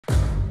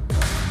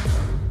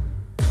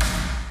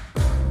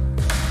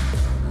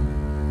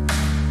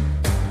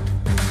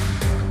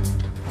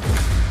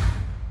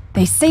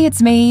They say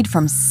it's made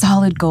from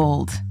solid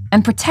gold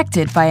and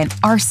protected by an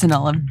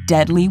arsenal of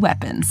deadly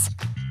weapons.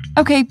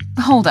 Okay,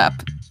 hold up.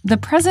 The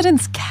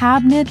president's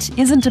cabinet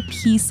isn't a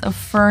piece of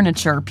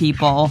furniture,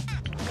 people.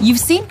 You've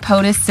seen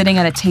POTUS sitting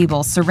at a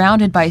table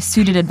surrounded by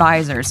suited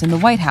advisors in the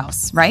White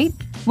House, right?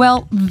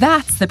 Well,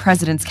 that's the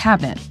president's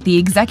cabinet, the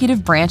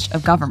executive branch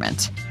of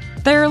government.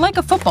 They're like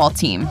a football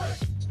team.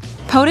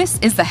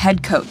 POTUS is the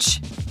head coach.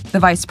 The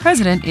vice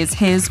president is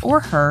his or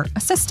her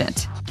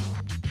assistant.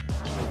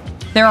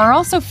 There are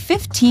also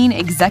 15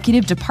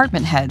 executive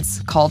department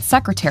heads, called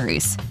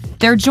secretaries.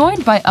 They're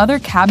joined by other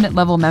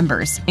cabinet-level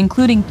members,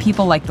 including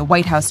people like the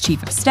White House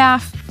Chief of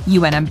Staff,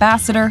 UN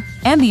Ambassador,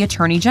 and the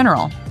Attorney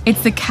General.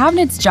 It's the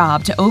cabinet's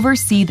job to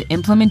oversee the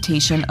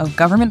implementation of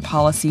government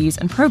policies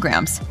and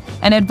programs,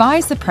 and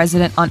advise the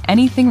president on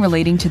anything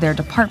relating to their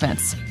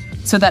departments,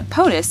 so that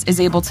POTUS is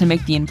able to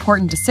make the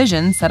important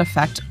decisions that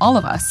affect all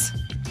of us.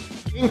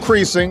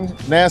 Increasing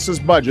NASA's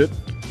budget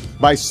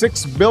by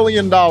 $6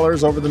 billion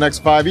over the next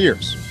 5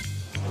 years.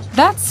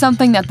 That's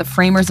something that the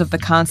framers of the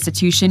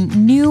Constitution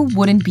knew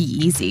wouldn't be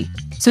easy.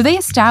 So they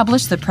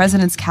established the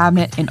president's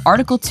cabinet in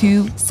Article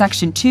 2,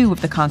 Section 2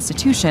 of the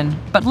Constitution,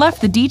 but left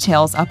the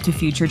details up to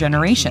future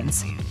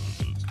generations.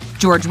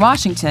 George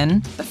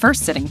Washington, the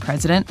first sitting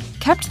president,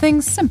 kept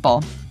things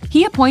simple.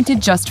 He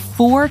appointed just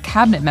 4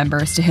 cabinet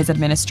members to his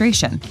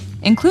administration,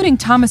 including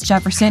Thomas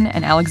Jefferson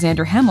and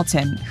Alexander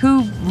Hamilton,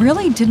 who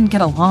really didn't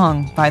get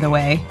along, by the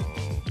way.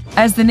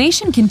 As the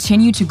nation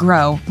continued to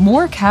grow,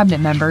 more cabinet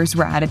members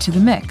were added to the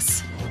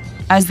mix.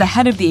 As the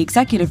head of the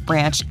executive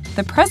branch,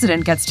 the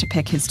president gets to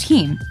pick his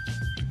team.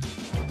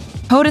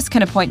 POTUS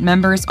can appoint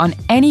members on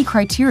any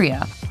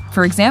criteria.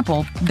 For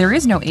example, there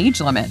is no age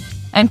limit,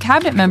 and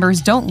cabinet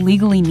members don't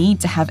legally need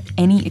to have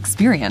any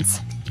experience.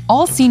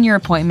 All senior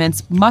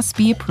appointments must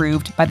be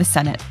approved by the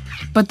Senate.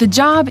 But the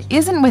job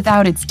isn't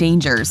without its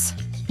dangers.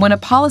 When a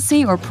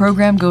policy or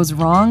program goes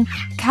wrong,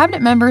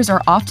 cabinet members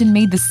are often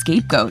made the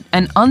scapegoat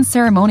and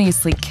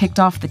unceremoniously kicked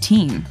off the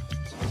team.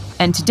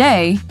 And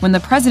today, when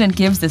the president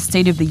gives the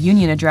State of the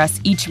Union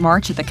address each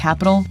March at the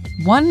Capitol,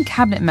 one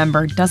cabinet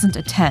member doesn't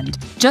attend,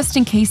 just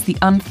in case the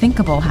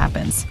unthinkable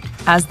happens,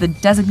 as the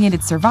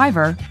designated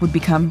survivor would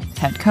become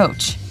head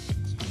coach.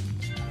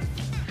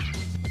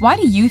 Why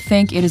do you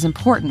think it is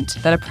important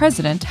that a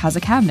president has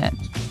a cabinet?